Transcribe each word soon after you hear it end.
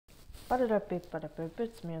Ba-da-da-beep,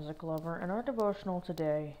 it's Music Lover, and our devotional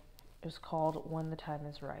today is called When the Time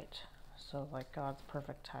is Right. So, like God's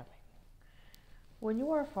perfect timing. When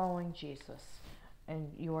you are following Jesus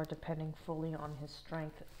and you are depending fully on His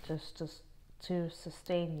strength to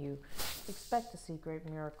sustain you, expect to see great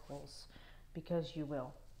miracles, because you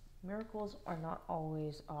will. Miracles are not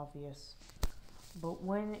always obvious, but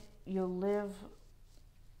when you live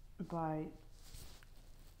by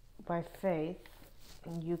faith,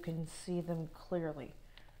 you can see them clearly.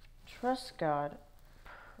 Trust God's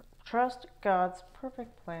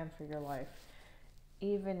perfect plan for your life,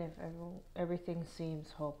 even if everything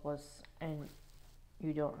seems hopeless and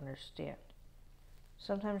you don't understand.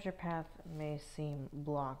 Sometimes your path may seem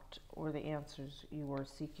blocked, or the answers you are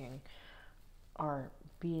seeking are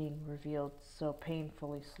being revealed so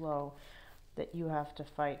painfully slow that you have to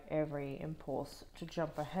fight every impulse to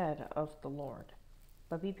jump ahead of the Lord.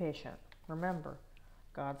 But be patient. Remember,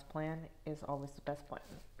 God's plan is always the best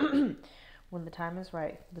plan. When the time is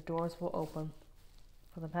right, the doors will open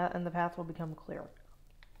and the path will become clear.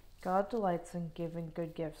 God delights in giving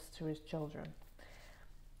good gifts to His children,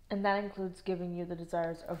 and that includes giving you the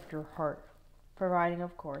desires of your heart, providing,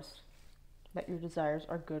 of course, that your desires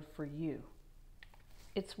are good for you.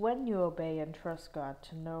 It's when you obey and trust God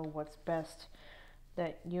to know what's best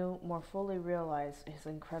that you more fully realize His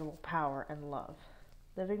incredible power and love.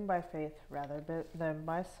 Living by faith rather than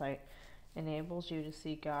by sight enables you to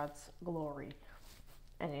see God's glory,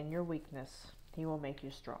 and in your weakness, He will make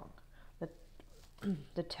you strong.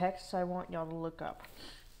 The texts I want y'all to look up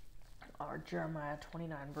are Jeremiah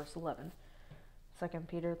 29, verse 11, 2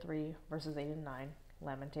 Peter 3, verses 8 and 9,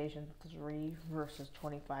 Lamentations 3, verses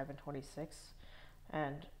 25 and 26,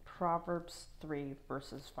 and Proverbs 3,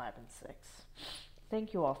 verses 5 and 6.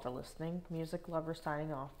 Thank you all for listening. Music Lover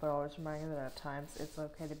signing off, but always reminding you that at times it's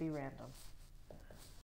okay to be random.